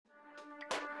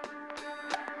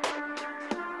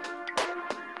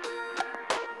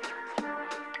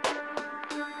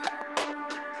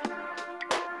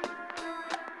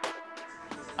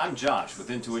I'm Josh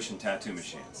with Intuition Tattoo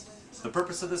Machines. The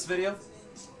purpose of this video?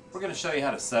 We're going to show you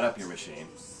how to set up your machine,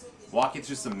 walk you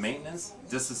through some maintenance,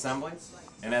 disassembly,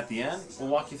 and at the end, we'll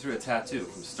walk you through a tattoo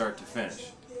from start to finish.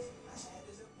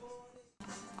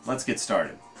 Let's get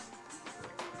started.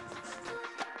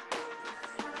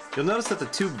 You'll notice that the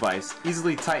tube vise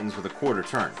easily tightens with a quarter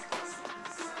turn.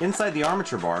 Inside the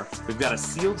armature bar, we've got a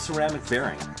sealed ceramic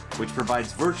bearing, which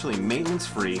provides virtually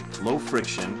maintenance-free,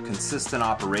 low-friction, consistent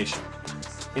operation.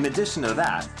 In addition to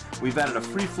that, we've added a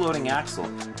free-floating axle,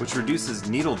 which reduces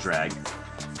needle drag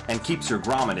and keeps your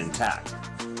grommet intact.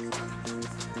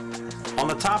 On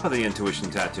the top of the Intuition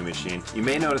Tattoo Machine, you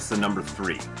may notice the number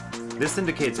 3. This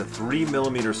indicates a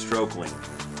 3mm stroke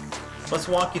length. Let's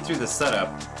walk you through the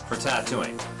setup for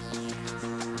tattooing.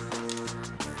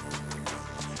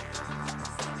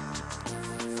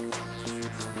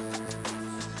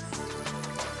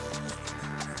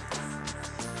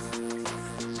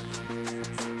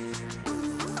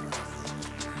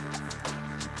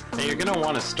 Now you're going to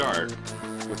want to start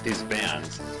with these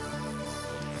bands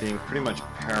being pretty much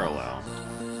parallel,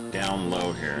 down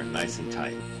low here, nice and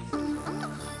tight.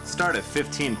 Start at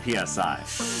 15 psi.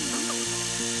 This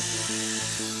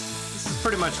is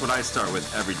pretty much what I start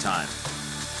with every time.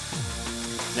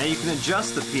 Now you can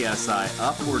adjust the psi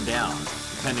up or down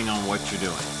depending on what you're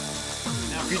doing.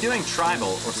 Now if you're doing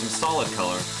tribal or some solid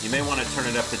color, you may want to turn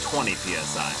it up to 20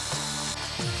 psi.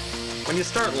 When you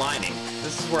start lining,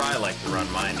 this is where I like to run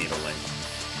my needle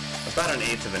length, about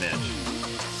 1/8 of an inch.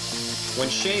 When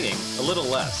shading, a little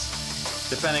less,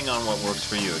 depending on what works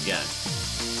for you again.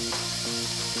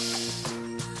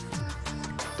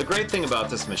 The great thing about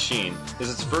this machine is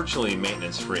it's virtually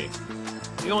maintenance-free.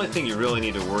 The only thing you really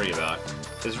need to worry about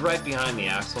is right behind the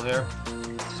axle here.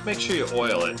 Just make sure you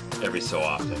oil it every so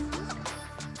often.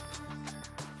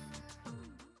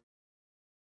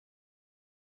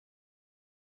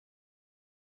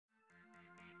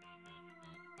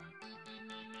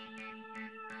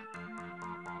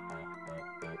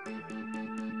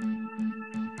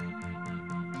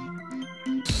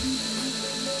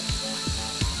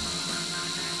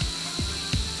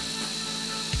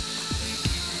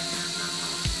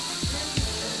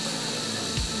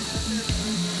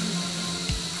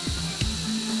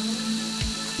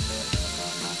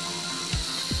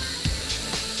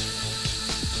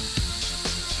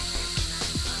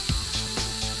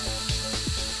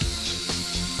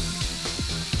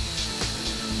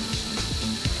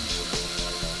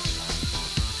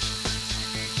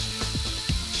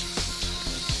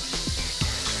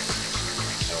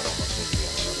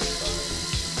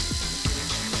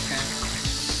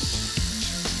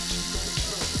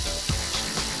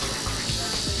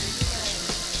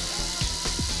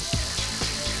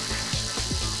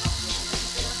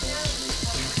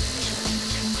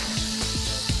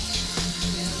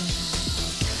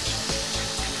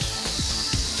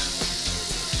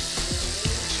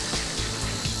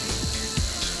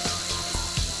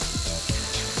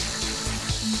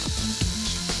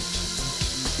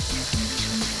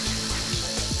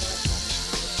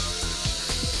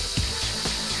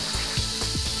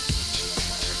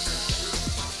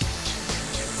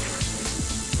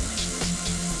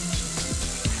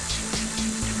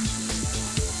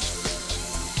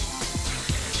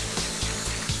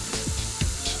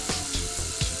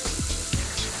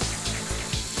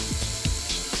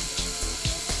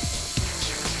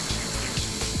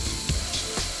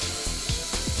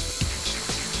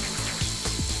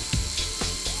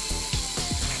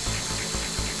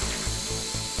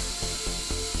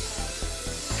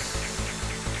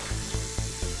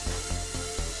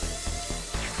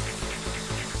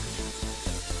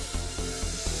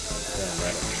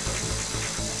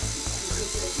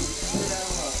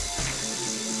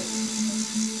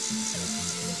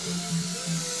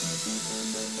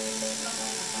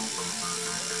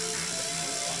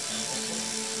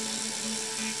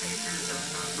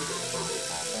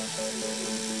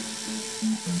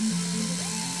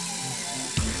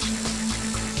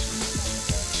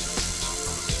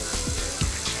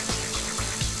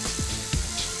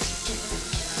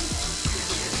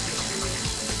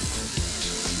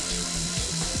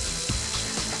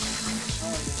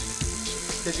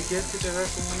 Que si quieres que te haga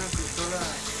como una pistola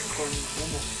con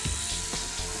humo.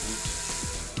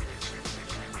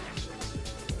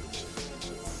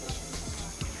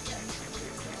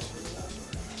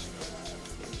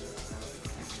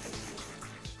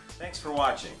 Thanks for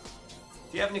watching.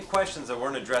 If you have any questions that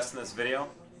weren't addressed in this video,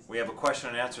 we have a question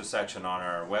and answer section on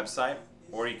our website,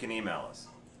 or you can email us.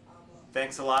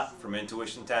 Thanks a lot from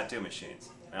Intuition Tattoo Machines.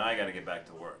 Now I gotta get back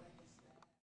to work.